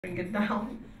bring it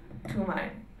down to my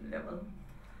level.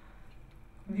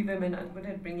 We women are good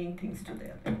at bringing things to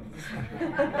their levels.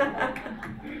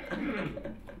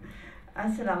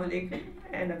 Assalamu alaikum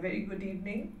and a very good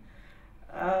evening.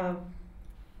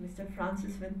 Mr.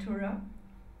 Francis Ventura,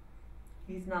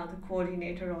 he's now the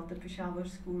coordinator of the Peshawar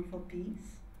School for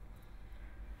Peace.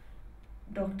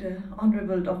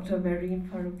 Honorable Dr. Marine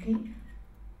Faruqi,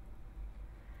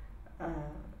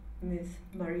 Ms.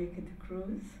 Maria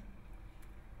Cruz,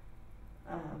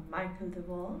 Michael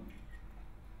DeWall,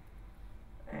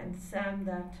 and Sam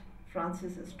that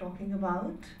Francis is talking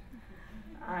about.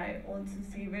 I also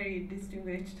see very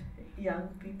distinguished young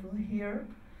people here.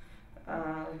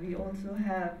 We also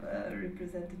have a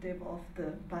representative of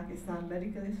the Pakistan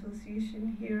Medical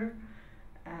Association here,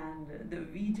 and the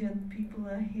Vijan people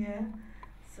are here.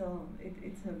 So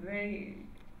it's a very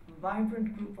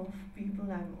vibrant group of people.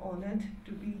 I'm honored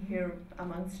to be here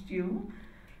amongst you.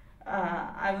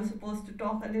 I was supposed to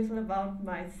talk a little about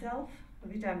myself,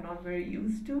 which I'm not very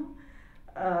used to.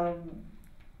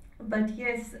 But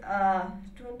yes,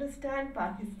 to understand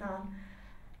Pakistan,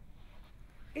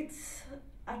 it's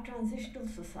a transitional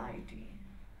society.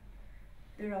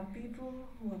 There are people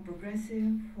who are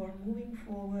progressive, who are moving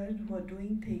forward, who are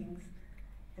doing things,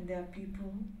 and there are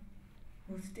people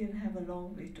who still have a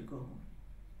long way to go.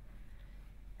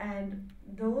 And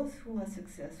those who are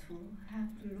successful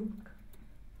have to look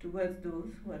towards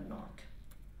those who are not.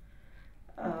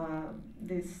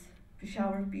 This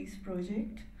Peshawar Peace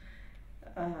Project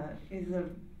is a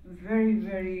very,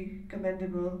 very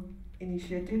commendable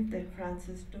initiative that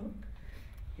Francis took.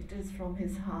 It is from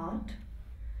his heart,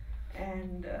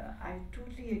 and I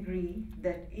totally agree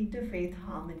that interfaith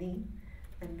harmony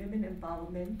and women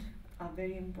empowerment are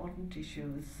very important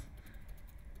issues.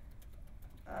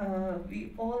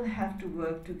 We all have to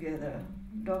work together.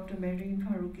 Dr. Marine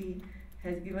Faruqi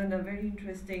has given a very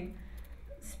interesting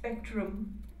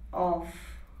spectrum of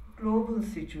global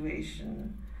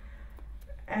situation,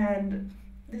 and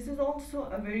this is also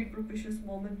a very propitious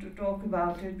moment to talk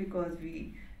about it because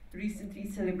we recently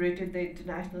celebrated the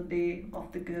International Day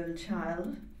of the Girl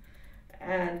Child,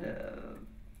 and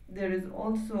there is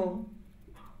also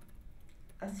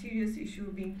a serious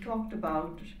issue being talked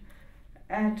about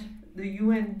at the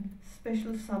UN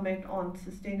Special Summit on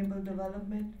Sustainable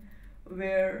Development,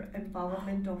 where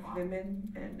empowerment of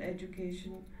women and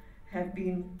education have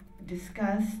been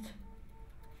discussed.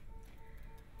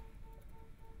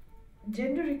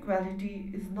 Gender equality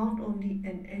is not only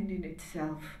an end in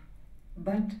itself,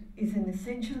 but is an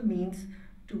essential means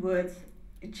towards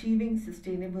achieving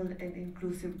sustainable and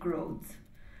inclusive growth.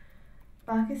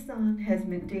 Pakistan has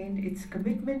maintained its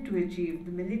commitment to achieve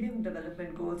the Millennium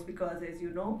Development Goals because, as you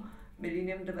know,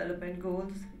 Millennium Development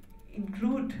Goals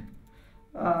include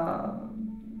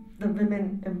the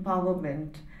women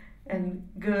empowerment and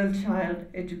girl-child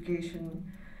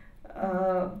education.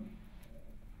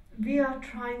 We are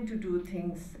trying to do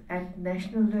things at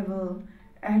national level,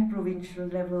 at provincial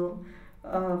level.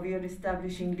 We are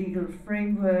establishing legal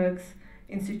frameworks,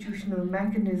 institutional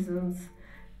mechanisms,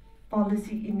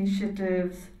 policy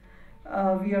initiatives.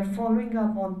 We are following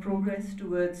up on progress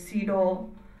towards CEDAW,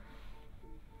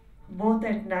 both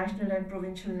at national and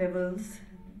provincial levels.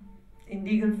 In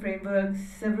legal frameworks,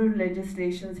 several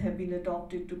legislations have been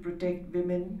adopted to protect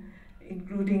women,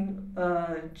 including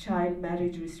Child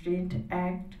Marriage Restraint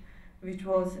Act, which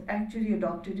was actually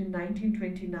adopted in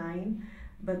 1929,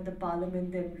 but the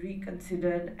Parliament then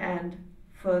reconsidered and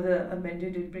further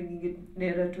amended it, bringing it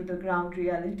nearer to the ground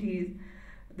realities.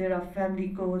 There are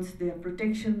family codes, there are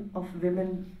Protection of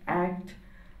Women Act,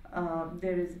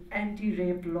 there is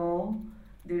anti-rape law,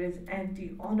 there is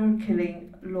anti-honor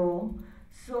killing law.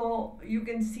 So you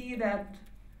can see that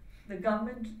the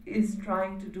government is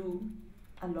trying to do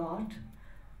a lot,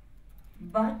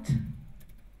 but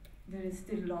there is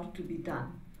still a lot to be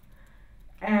done.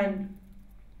 And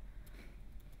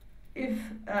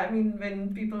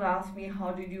when people ask me,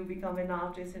 how did you become an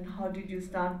artist and how did you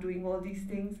start doing all these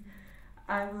things?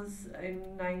 I was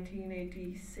in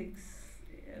 1986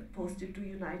 posted to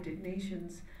United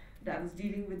Nations, and I was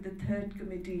dealing with the third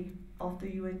committee of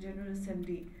the UN General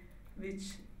Assembly,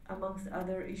 which amongst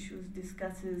other issues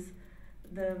discusses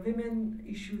the women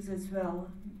issues as well,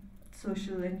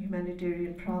 social and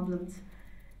humanitarian problems.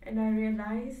 And I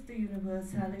realized the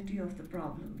universality of the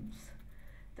problems.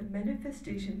 The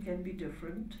manifestation can be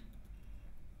different,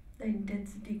 the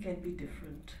intensity can be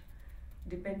different,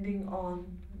 depending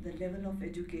on the level of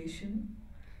education,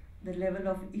 the level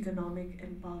of economic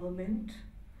empowerment,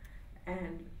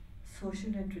 and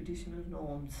social and traditional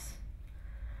norms.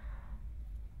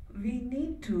 We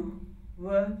need to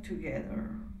work together.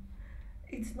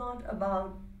 It's not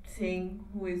about saying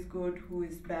who is good, who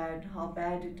is bad, how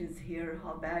bad it is here,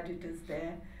 how bad it is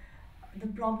there. The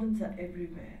problems are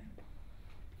everywhere.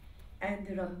 And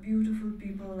there are beautiful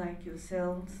people like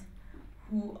yourselves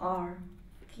who are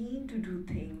keen to do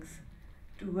things,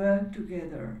 to work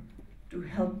together, to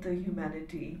help the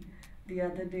humanity. The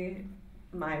other day,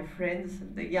 my friends,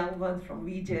 the young ones from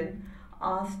VGen,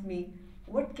 asked me,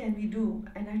 what can we do?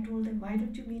 And I told them, why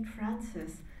don't you meet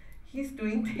Francis? He's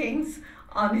doing things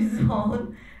on his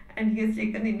own and he has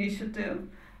taken initiative.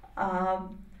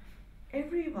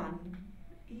 Everyone,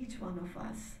 each one of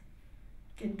us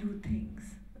can do things,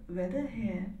 whether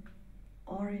here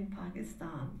or in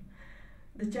Pakistan.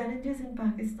 The challenges in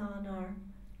Pakistan are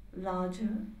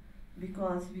larger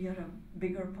because we are a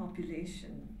bigger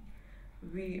population.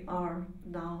 We are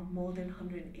now more than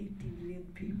 180 million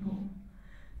people.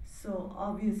 So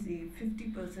obviously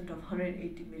 50% of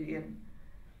 180 million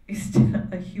is still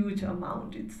a huge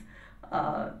amount. It's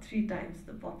 3 times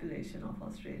the population of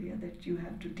Australia that you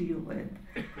have to deal with.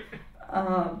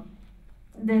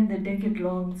 Then the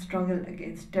decade-long struggle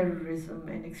against terrorism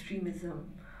and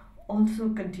extremism also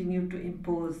continue to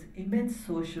impose immense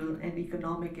social and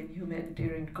economic and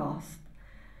humanitarian costs.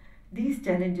 These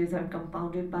challenges are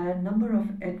compounded by a number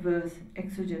of adverse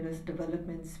exogenous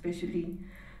developments, especially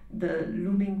the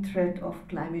looming threat of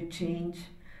climate change,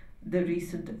 the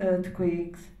recent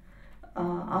earthquakes,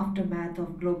 aftermath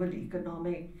of global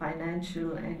economic,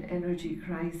 financial, and energy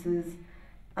crisis,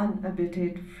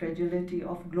 unabated fragility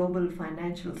of global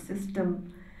financial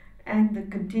system, and the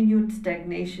continued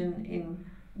stagnation in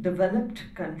developed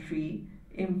country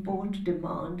import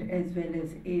demand as well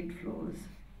as aid flows.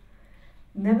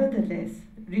 Nevertheless,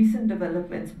 recent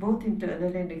developments, both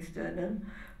internal and external,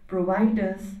 provide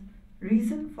us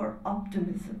reason for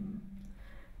optimism.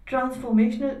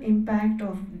 Transformational impact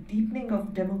of deepening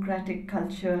of democratic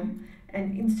culture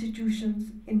and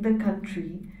institutions in the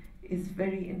country is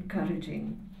very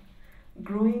encouraging.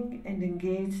 Growing and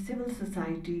engaged civil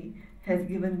society has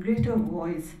given greater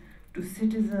voice to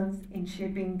citizens in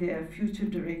shaping their future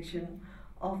direction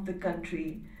of the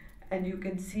country. And you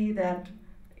can see that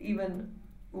even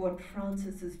what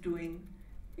Francis is doing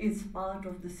is part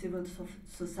of the civil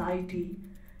society,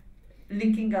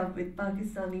 linking up with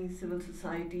Pakistani civil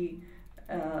society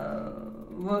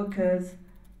workers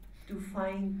to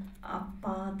find a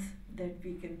path that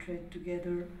we can tread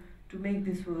together to make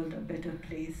this world a better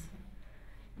place.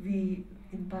 We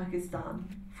in Pakistan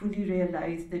fully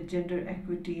realize that gender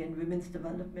equity and women's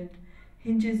development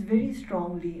hinges very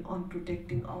strongly on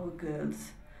protecting our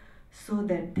girls so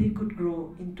that they could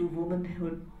grow into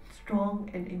womanhood strong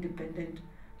and independent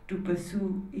to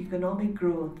pursue economic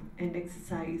growth and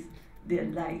exercise their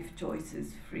life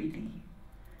choices freely.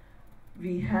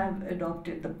 We have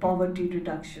adopted the poverty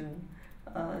reduction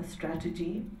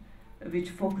strategy, which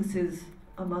focuses,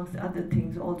 amongst other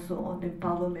things, also on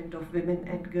empowerment of women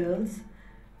and girls,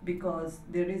 because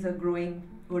there is a growing,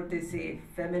 what they say,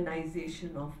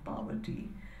 feminization of poverty,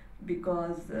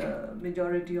 because the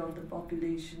majority of the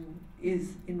population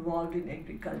is involved in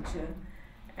agriculture,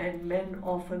 and men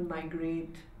often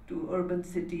migrate to urban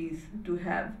cities to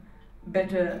have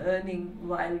better earning,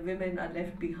 while women are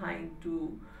left behind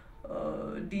to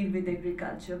deal with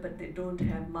agriculture, but they don't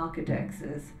have market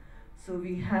access. So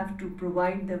we have to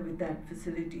provide them with that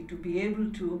facility to be able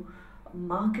to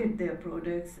market their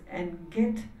products and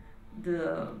get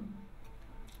the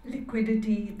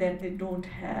liquidity that they don't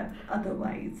have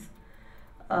otherwise.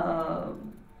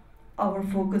 Our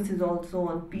focus is also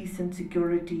on peace and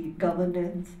security,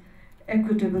 governance,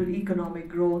 equitable economic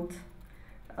growth,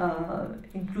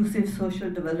 inclusive social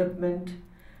development,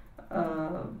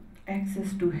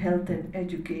 access to health and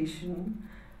education,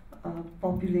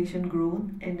 population growth,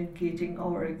 and engaging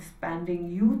our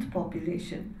expanding youth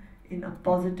population in a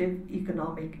positive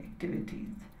economic activities.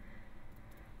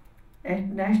 At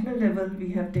national level,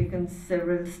 we have taken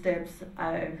several steps.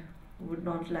 I would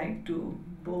not like to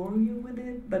bore you with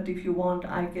it, but if you want,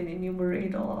 I can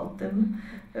enumerate all of them,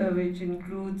 which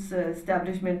includes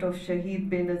establishment of Shaheed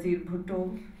Benazir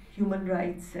Bhutto Human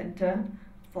Rights Center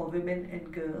for Women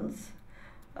and Girls,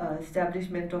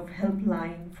 establishment of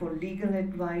helpline for legal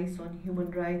advice on human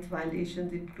rights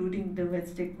violations, including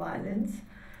domestic violence.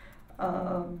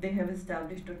 They have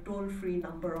established a toll-free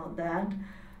number on that.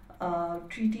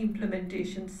 Treaty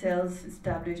implementation cells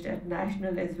established at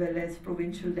national as well as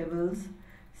provincial levels.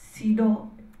 CEDAW,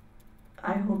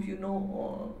 I hope you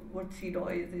know what CEDAW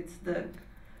is. It's the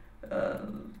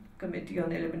Committee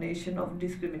on Elimination of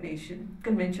Discrimination,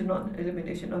 Convention on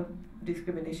Elimination of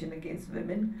Discrimination Against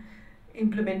Women.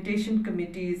 Implementation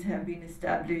committees have been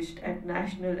established at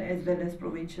national as well as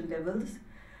provincial levels.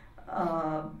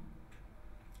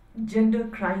 Gender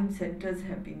crime centers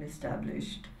have been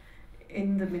established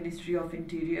in the Ministry of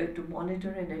Interior to monitor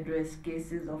and address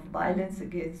cases of violence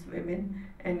against women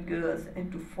and girls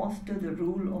and to foster the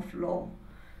rule of law,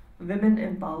 women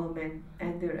empowerment,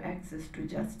 and their access to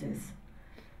justice.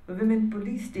 Women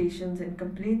police stations and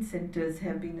complaint centers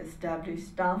have been established,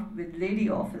 staffed with lady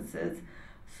officers,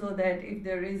 so that if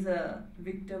there is a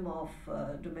victim of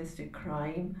domestic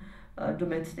crime,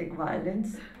 domestic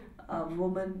violence, a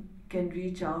woman can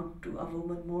reach out to a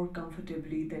woman more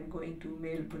comfortably than going to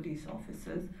male police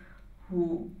officers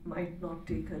who might not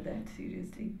take her that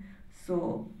seriously.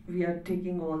 So we are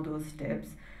taking all those steps.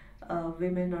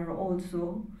 Women are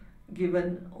also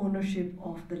given ownership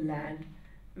of the land,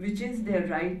 which is their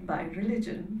right by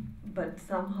religion, but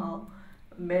somehow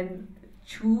men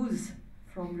choose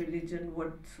from religion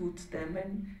what suits them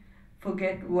and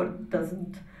forget what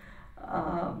doesn't.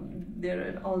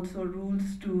 There are also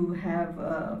rules to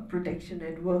have protection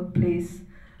at workplace,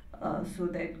 so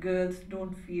that girls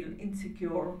don't feel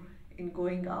insecure in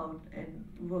going out and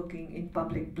working in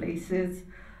public places.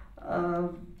 Uh,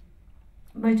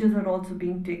 Measures are also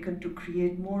being taken to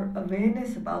create more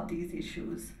awareness about these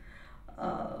issues.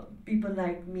 People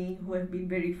like me who have been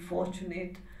very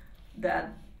fortunate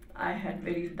that I had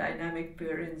very dynamic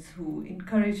parents who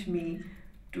encouraged me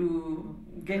to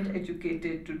get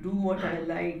educated, to do what I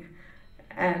like,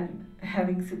 and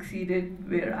having succeeded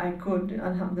where I could,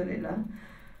 Alhamdulillah,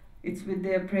 it's with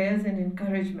their prayers and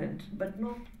encouragement. But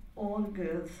not all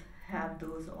girls have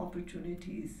those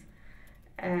opportunities,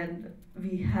 and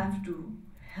we have to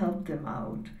help them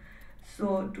out.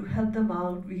 So, to help them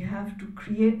out, we have to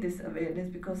create this awareness,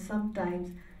 because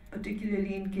sometimes,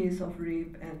 particularly in case of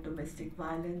rape and domestic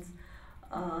violence,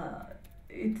 uh,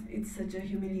 it's such a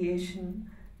humiliation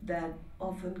that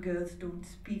often girls don't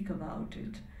speak about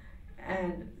it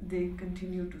and they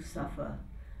continue to suffer.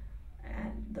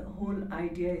 And the whole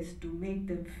idea is to make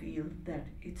them feel that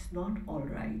it's not all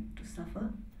right to suffer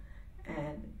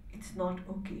and it's not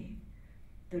okay.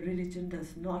 The religion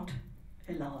does not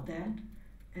allow that,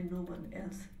 and no one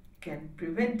else can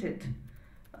prevent it.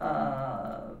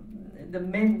 The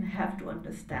men have to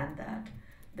understand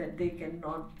that they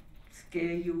cannot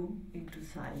scare you into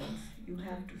silence. You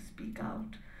have to speak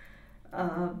out.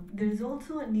 There is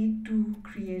also a need to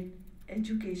create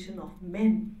education of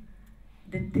men,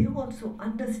 that they also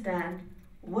understand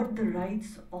what the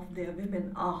rights of their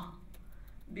women are.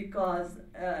 Because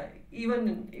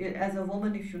even as a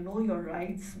woman, if you know your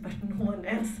rights but no one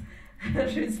else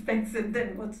respects it,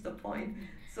 then what's the point?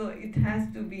 So it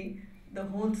has to be the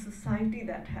whole society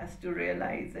that has to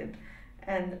realize it.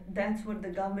 And that's what the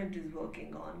government is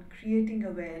working on, creating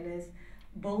awareness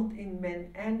both in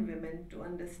men and women to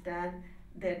understand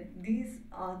that these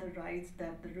are the rights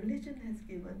that the religion has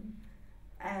given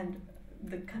and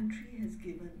the country has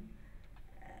given.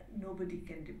 Nobody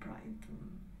can deprive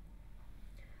them.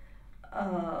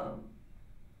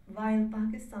 While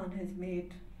Pakistan has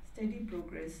made steady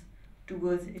progress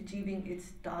towards achieving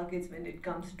its targets when it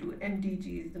comes to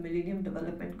MDGs, the Millennium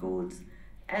Development Goals,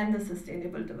 and the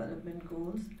Sustainable Development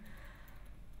Goals,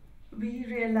 we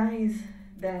realize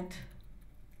that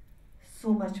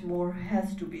so much more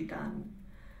has to be done.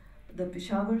 The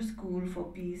Peshawar School for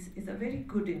Peace is a very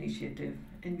good initiative,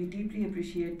 and we deeply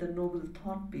appreciate the noble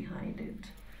thought behind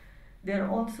it. They are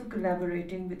also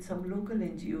collaborating with some local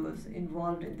NGOs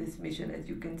involved in this mission, as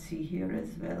you can see here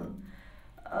as well.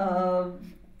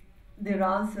 There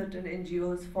are certain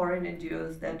NGOs, foreign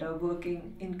NGOs, that are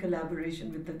working in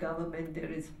collaboration with the government.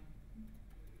 There is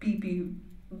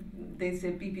they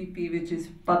say PPP, which is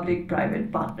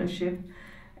public-private partnership,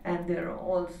 and there are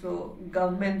also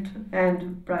government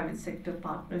and private sector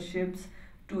partnerships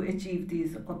to achieve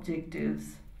these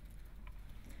objectives.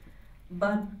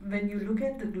 But when you look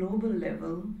at the global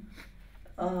level,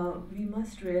 we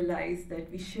must realize that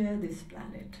we share this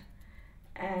planet,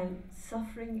 and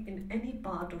suffering in any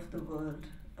part of the world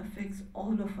affects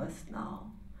all of us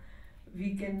now.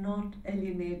 We cannot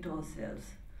alienate ourselves.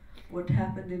 What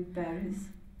happened in Paris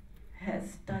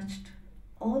has touched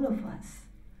all of us.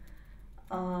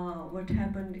 What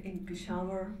happened in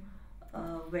Peshawar,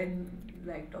 when,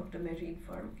 like Dr. Marine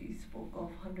Faruqi spoke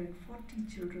of, 140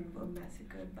 children were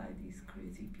massacred by these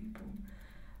crazy people.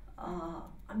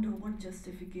 Under what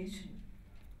justification?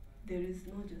 There is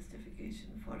no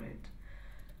justification for it.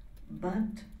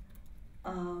 But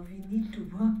we need to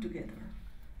work together.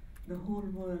 The whole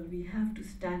world, we have to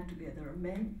stand together,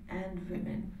 men and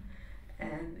women.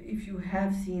 And if you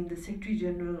have seen the Secretary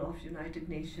General of United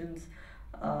Nations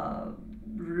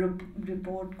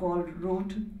report called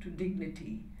Road to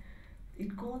Dignity,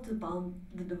 it calls upon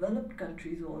the developed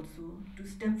countries also to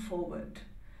step forward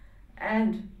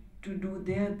and to do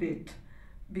their bit,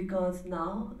 because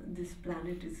now this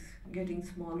planet is getting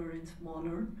smaller and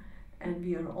smaller and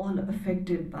we are all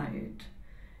affected by it.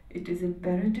 It is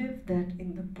imperative that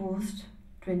in the post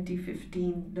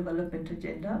 2015 development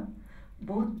agenda,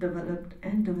 both developed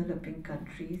and developing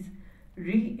countries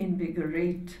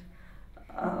reinvigorate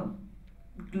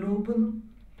global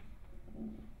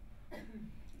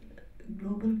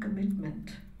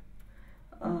commitment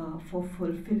for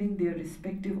fulfilling their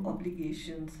respective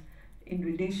obligations in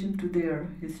relation to their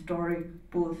historic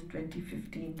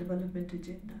post-2015 development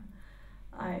agenda.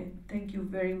 I thank you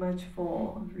very much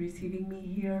for receiving me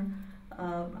here.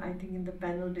 I think in the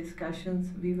panel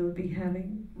discussions we will be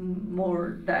having more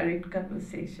direct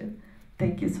conversation.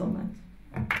 Thank you so much.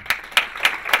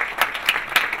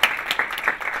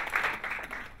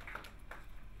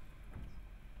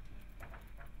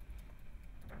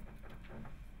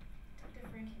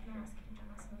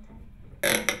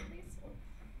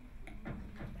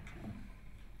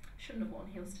 Shouldn't have worn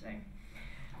heels today.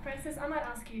 Francis, I might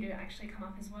ask you to actually come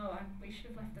up as well. We should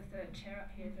have left the third chair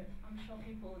up here, but I'm sure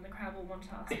people in the crowd will want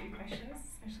to ask you questions,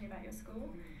 especially about your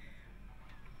school.